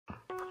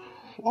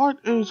What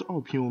is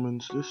up,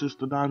 humans? This is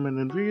the Diamond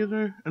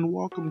Invader, and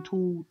welcome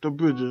to The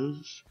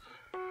Bridges.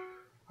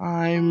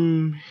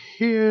 I'm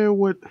here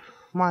with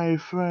my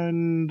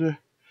friend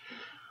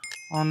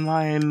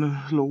online,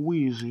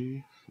 Louise.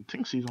 I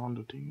think she's on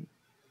the team.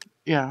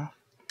 Yeah,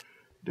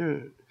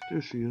 there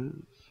she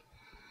is.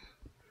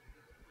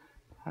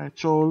 Alright,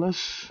 so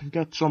let's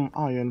get some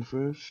iron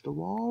first of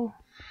all.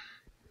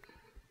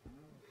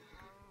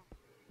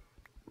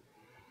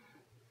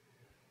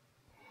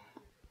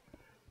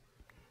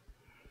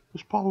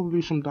 There's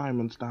probably some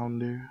diamonds down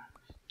there.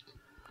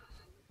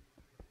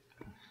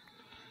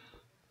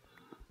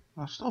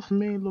 My stuff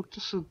may look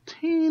just a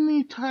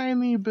teeny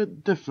tiny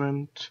bit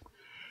different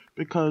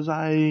because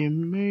I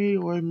may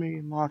or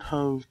may not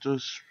have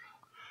just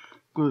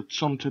glitched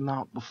something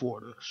out before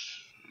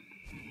this.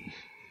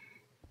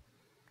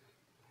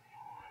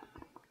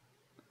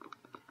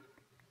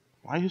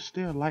 Why is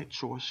there a light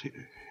source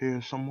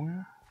here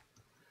somewhere?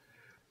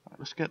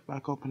 Let's get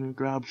back up and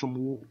grab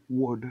some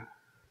wood.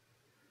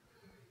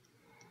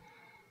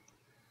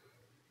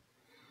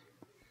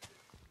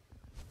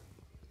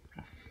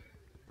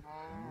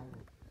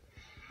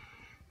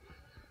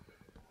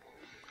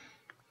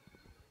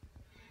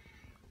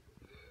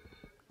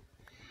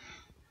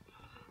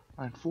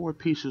 Alright, 4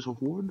 pieces of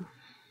wood.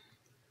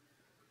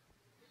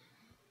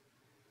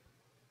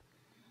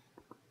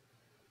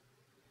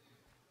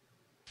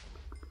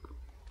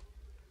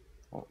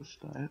 What was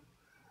that?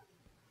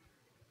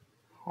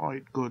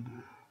 Alright, good.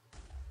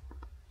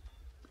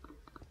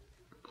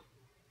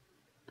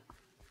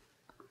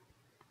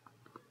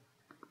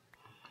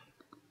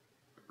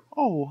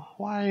 Oh,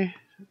 why,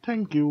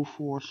 thank you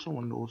for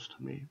showing those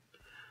to me.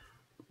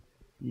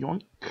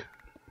 Yoink.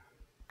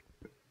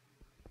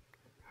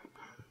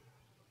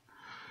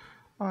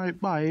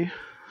 Alright, bye.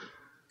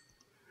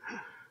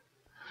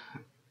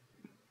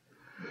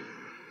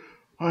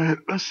 Alright,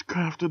 let's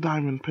craft a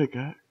diamond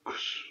pickaxe.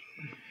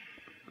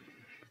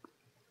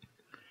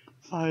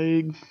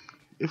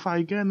 If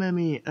I get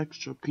any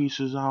extra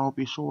pieces, I'll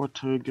be sure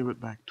to give it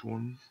back to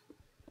him.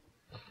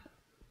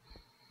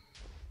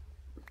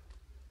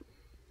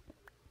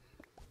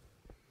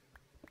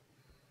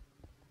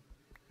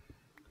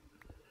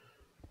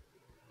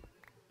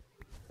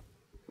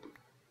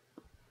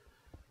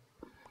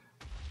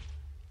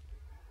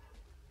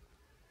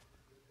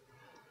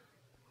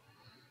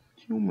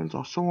 Humans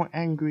are so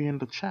angry in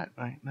the chat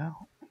right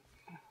now.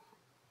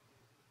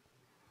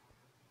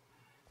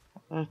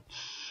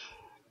 Let's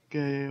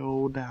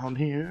go down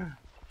here.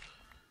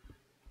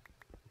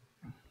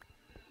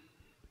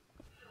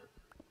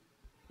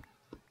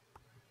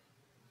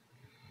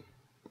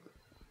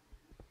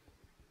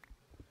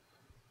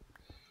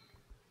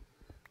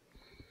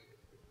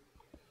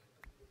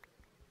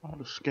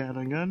 I'll scan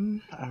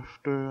again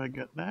after I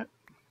get that.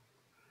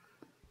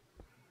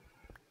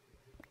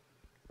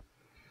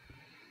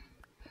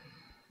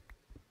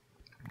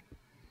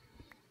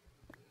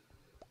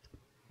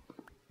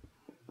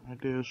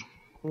 There's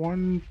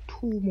 2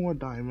 more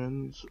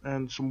diamonds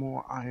and some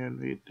more iron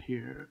right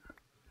here.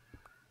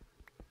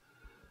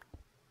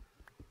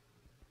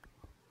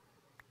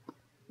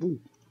 Ooh.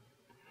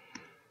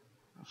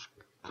 Let's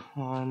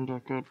climb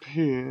back up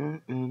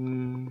here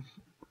and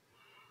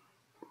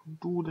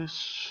do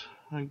this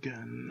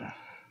again.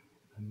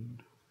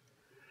 And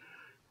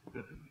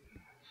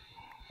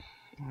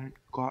I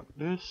got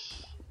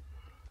this.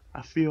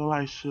 I feel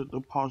I should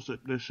deposit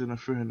this in a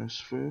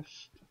furnace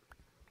first.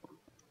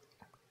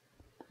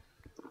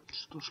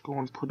 Let's just go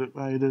and put it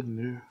right in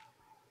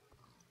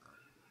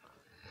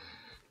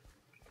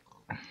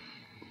there.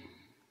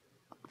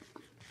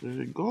 There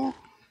you go.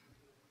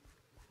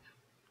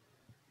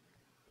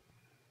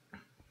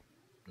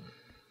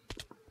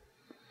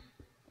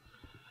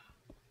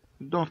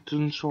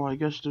 Nothing, so I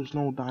guess there's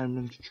no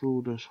diamonds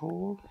through this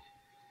hole.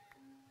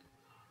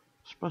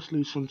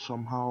 Especially since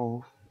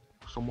somehow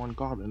someone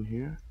got in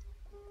here.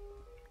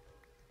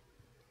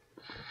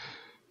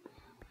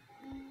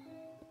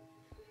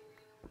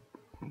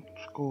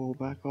 Let's go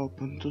back up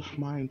and just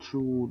mine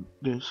through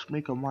this,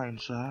 make a mine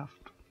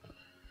shaft.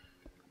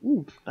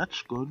 Ooh,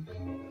 that's good.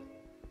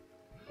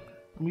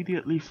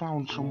 Immediately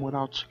found some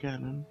without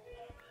scanning.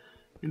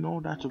 You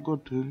know, that's a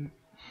good thing.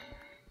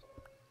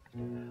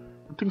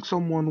 I think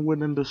someone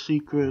went in the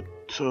secret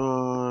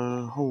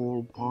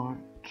hole part.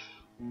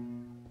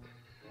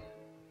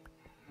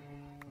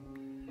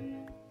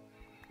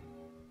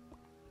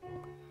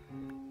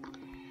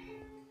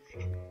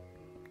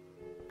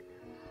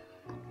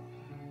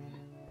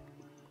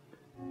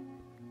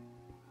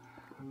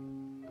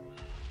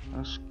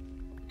 Let's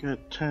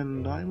get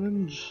 10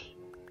 diamonds.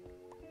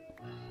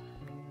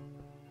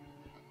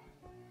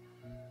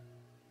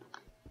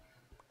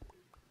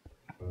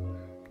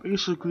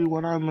 Basically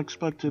what I'm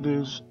expecting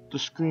is the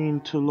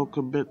screen to look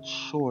a bit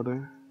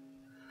shorter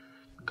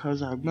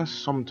because I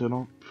messed something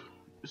up.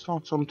 It's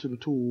not something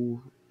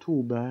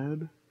too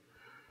bad,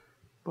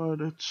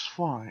 but it's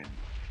fine.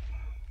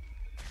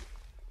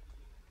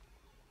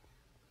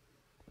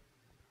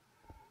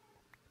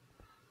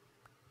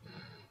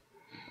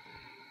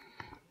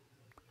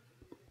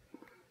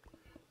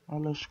 Now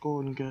let's go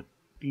and get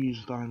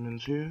these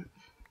diamonds here.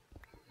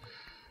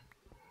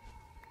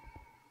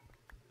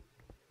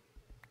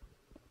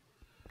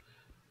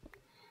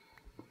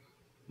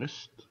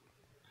 Missed.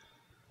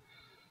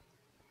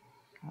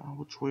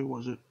 Which way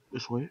was it?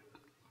 This way?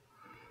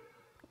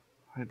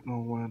 I don't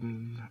know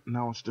when.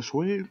 Now it's this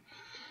way.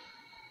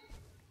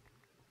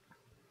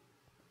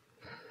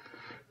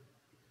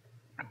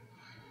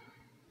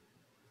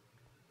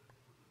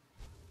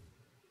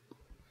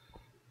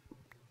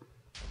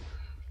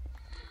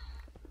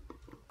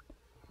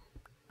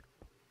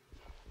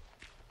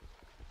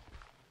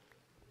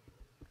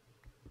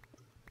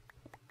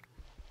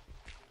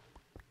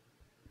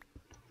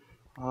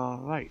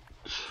 Alright.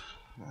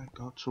 I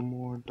got some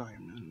more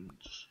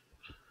diamonds.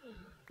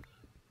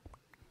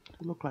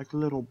 They look like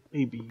little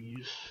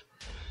babies.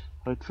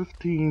 Like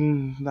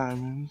 15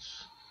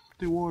 diamonds. If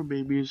they were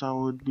babies, I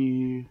would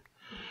be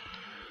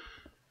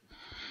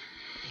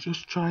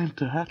just trying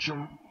to hatch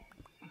them.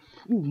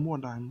 Ooh, more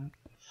diamonds.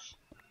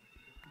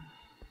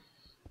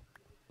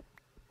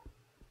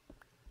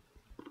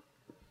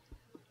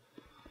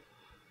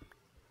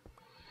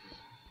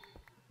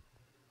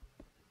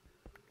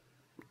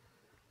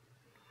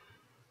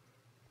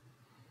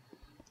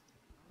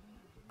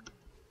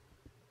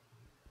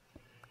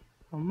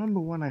 I remember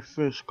when I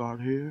first got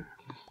here,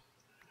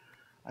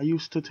 I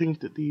used to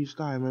think that these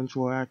diamonds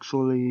were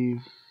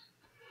actually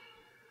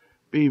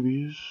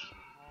babies.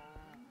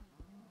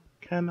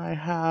 Can I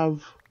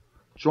have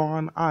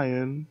drawn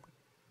iron?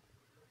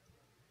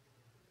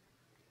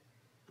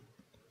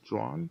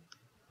 Drawn?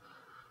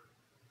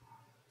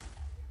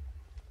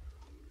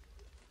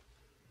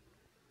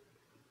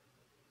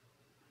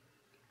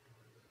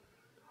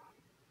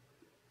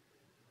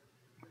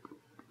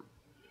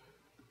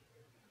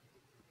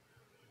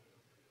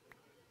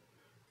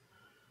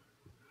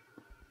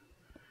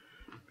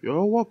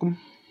 You're welcome.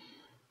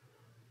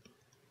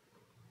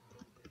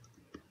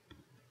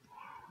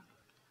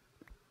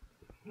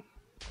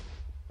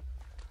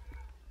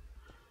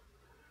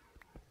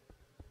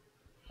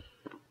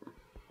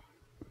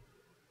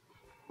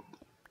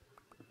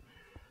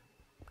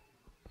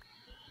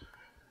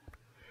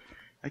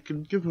 I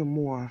can give him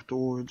more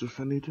afterwards if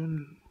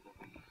anything.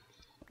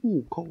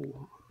 Ooh,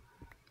 coal.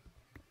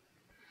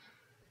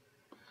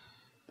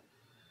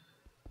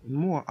 And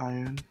more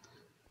iron.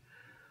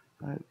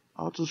 Right,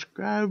 I'll just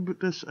grab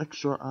this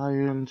extra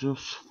iron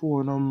just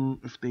for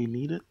them if they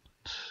need it.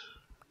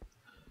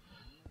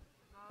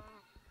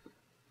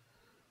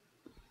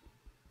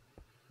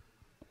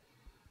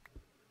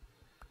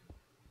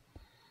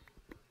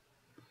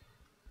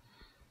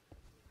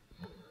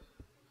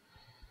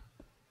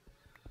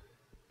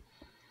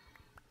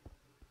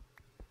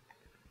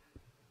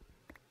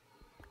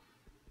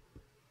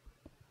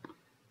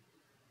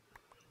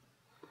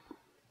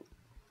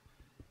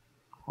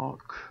 Oh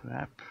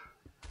crap.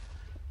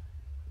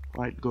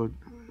 Right, good.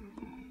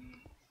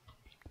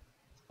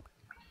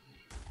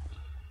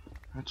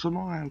 That's an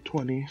iron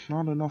 20,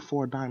 not enough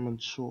for a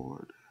diamond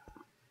sword.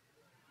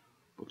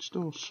 But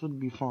still should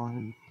be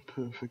fine.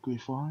 Perfectly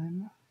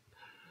fine.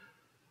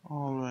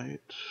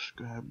 Alright, let's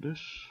grab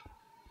this.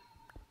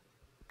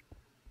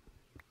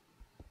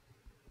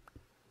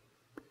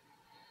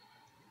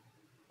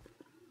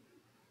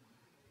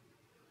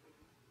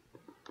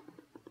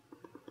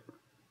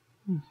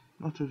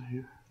 Nothing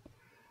here.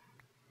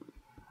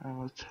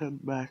 Let's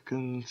head back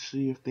and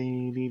see if they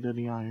need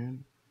any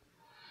iron.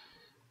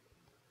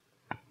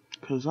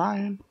 Cause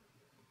iron?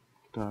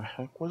 The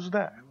heck was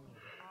that?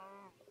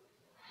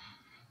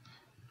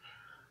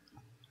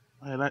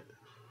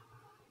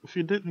 If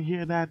you didn't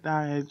hear that,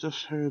 I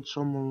just heard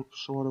some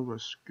sort of a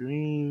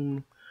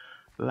scream,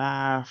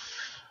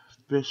 laugh,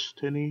 fist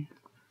tinny.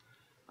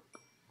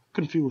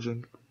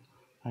 Confusion,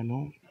 I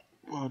know.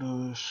 But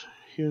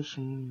here's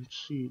some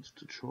seeds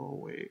to throw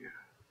away.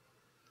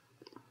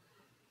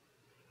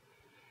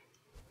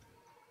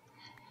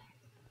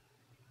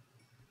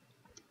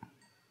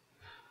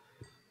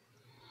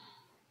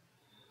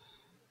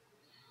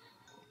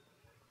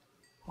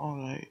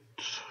 Alright,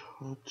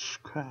 let's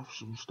craft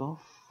some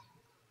stuff.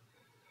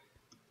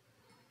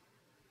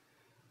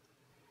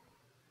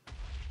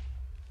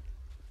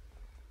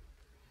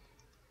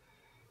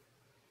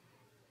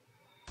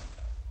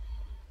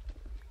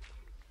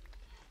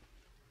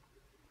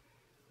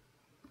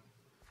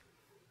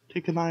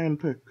 Take an iron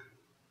pick.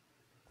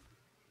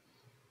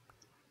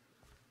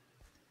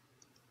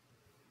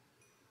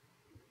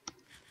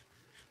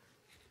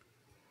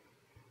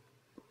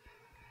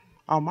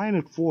 I'll mine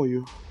it for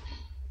you.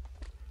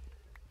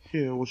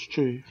 Here, what's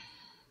tree?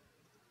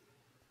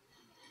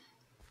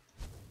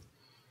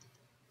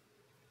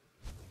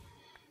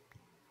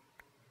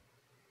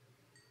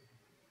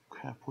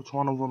 Crap, which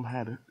one of them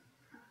had it?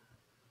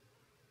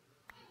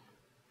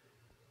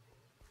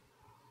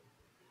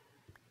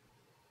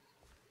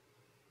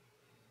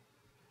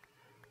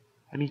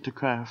 I need to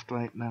craft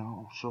right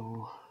now,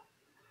 so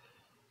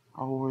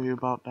I'll worry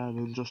about that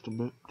in just a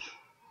bit.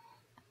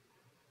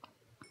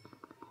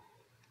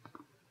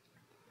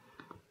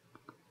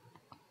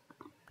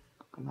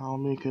 And I'll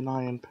make an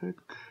iron pick.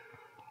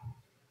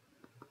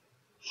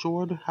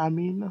 sword, I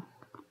mean.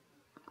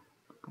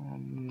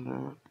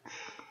 And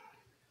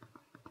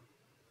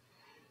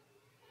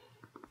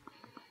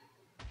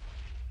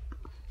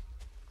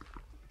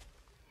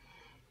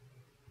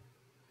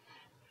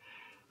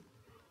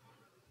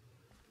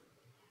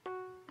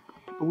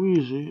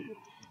easy.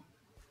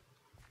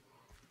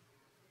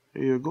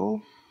 There you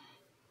go.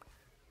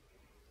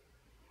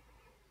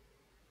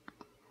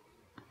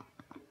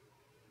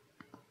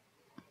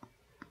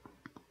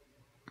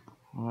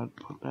 Alright,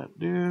 put that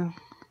there.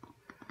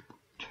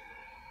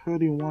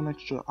 31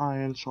 extra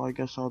iron, so I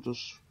guess I'll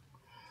just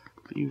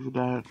leave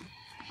that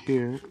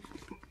here.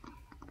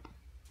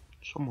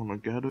 Someone will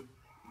get it.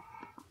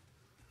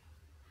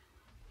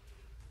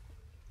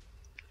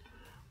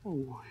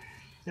 Oh,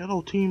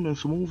 yellow team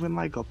is moving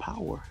like a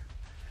power.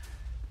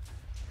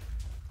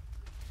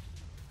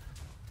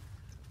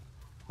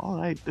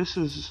 Alright,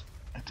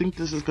 I think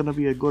this is gonna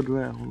be a good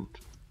round.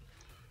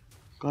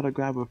 Gotta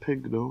grab a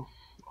pig though.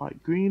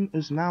 Alright, green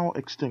is now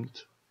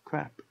extinct.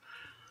 Crap.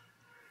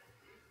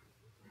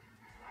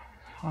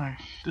 Alright,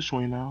 this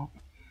way now.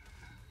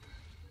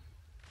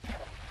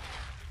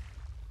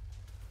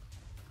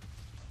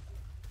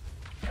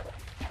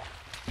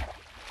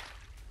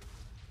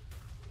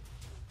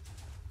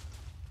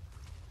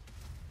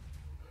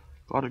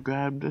 Gotta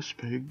grab this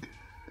pig.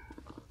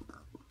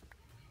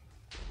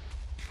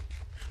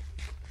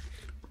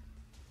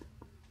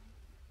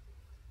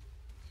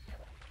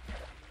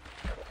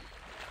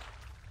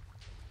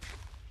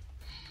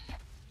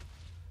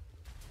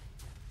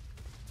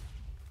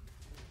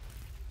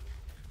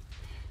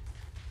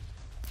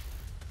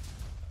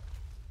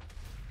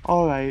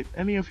 Alright,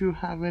 any of you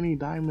have any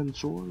diamond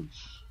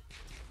swords?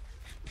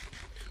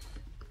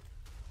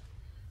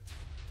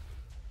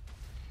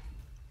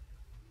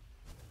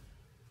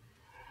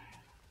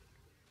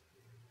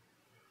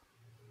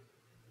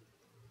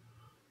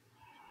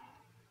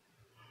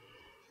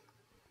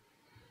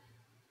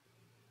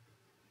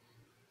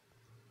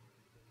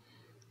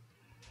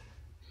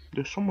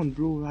 There's someone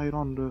blue right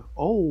on the...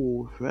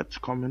 Oh, red's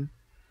coming.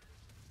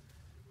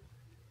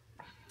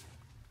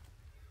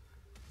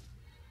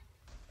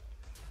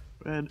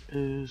 Red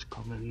is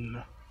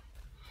coming.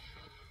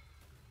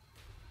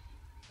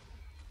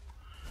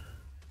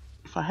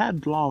 If I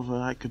had lava,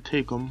 I could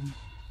take them.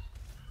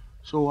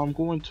 So I'm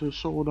going to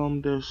show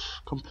them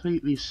this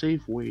completely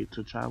safe way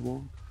to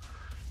travel.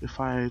 If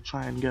I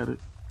try and get it.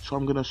 So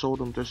I'm gonna show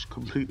them this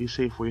completely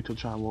safe way to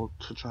travel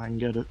to try and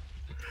get it.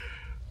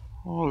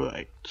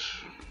 Alright.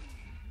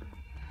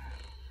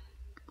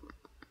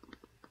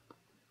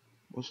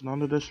 Was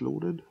none of this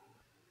loaded?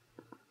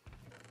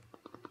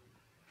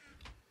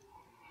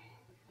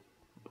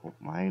 Don't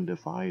mind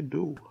if I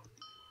do.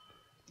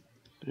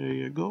 There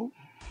you go.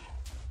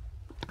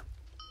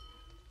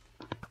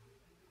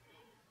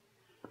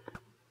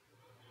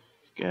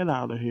 Get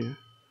out of here,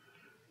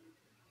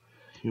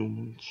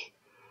 humans.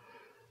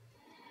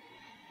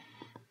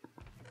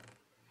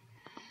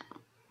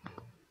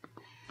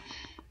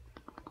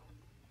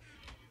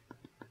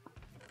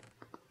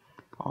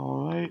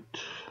 Alright,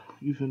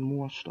 even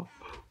more stuff.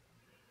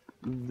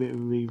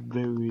 Very,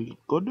 very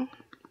good.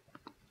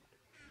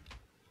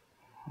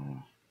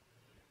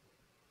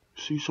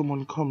 See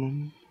someone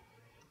coming.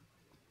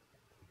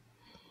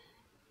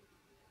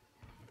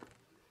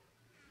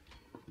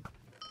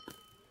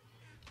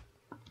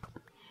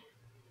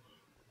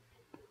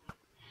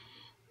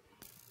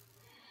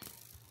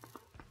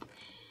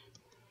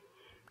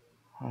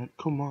 Alright,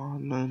 come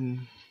on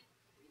then.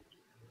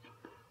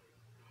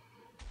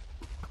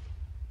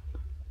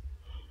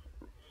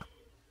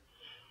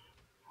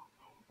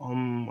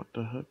 What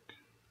the heck?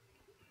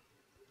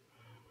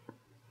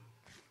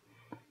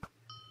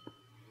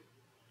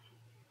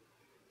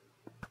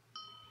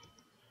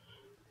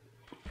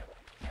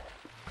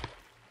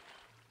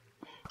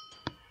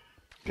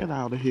 Get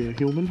out of here,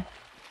 human.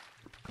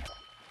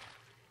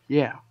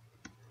 Yeah.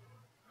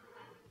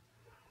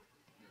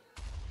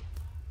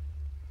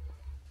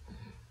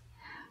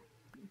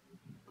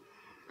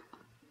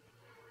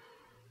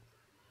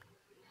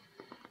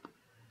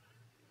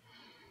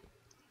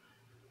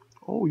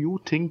 Oh,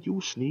 you think you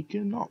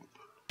sneaking up?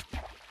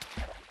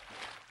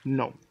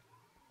 No.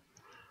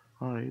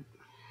 Alright.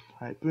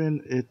 I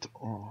bring it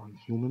on,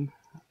 human.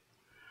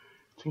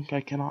 Think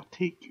I cannot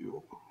take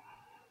you.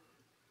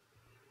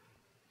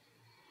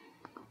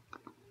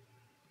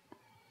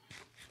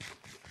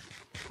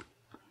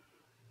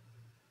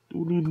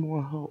 Do need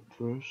more help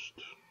first.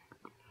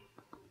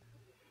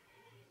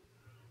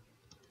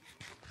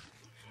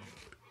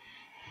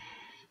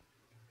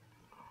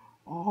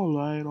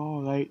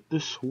 Alright,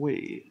 this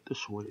way.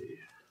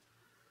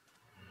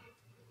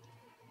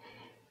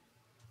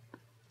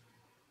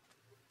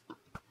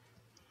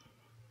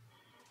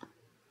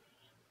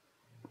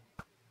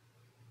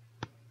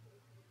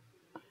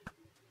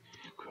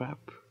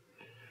 Crap.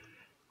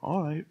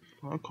 Alright,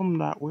 I'll come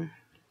that way.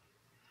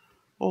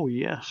 Oh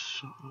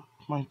yes,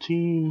 my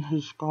team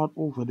has got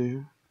over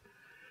there.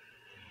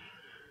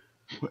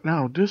 But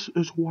now, this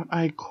is what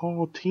I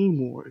call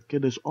teamwork.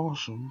 It is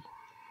awesome.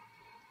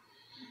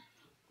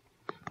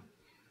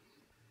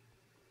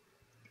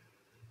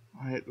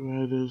 Alright,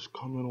 red is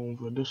coming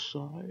over this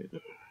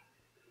side.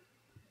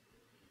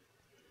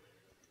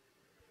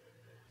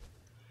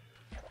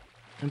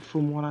 And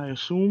from what I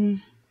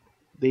assume,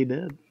 they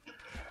did.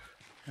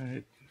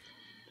 Alright.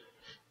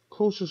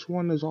 Closest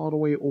one is all the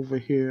way over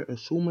here,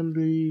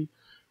 assumingly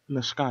in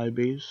the sky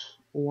base,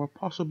 or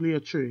possibly a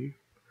tree.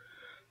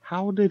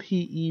 How did he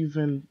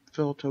even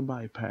filter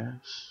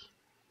bypass?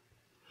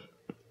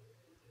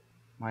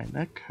 My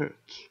neck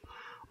hurts.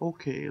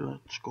 Okay,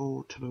 let's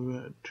go to the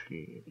red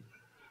team.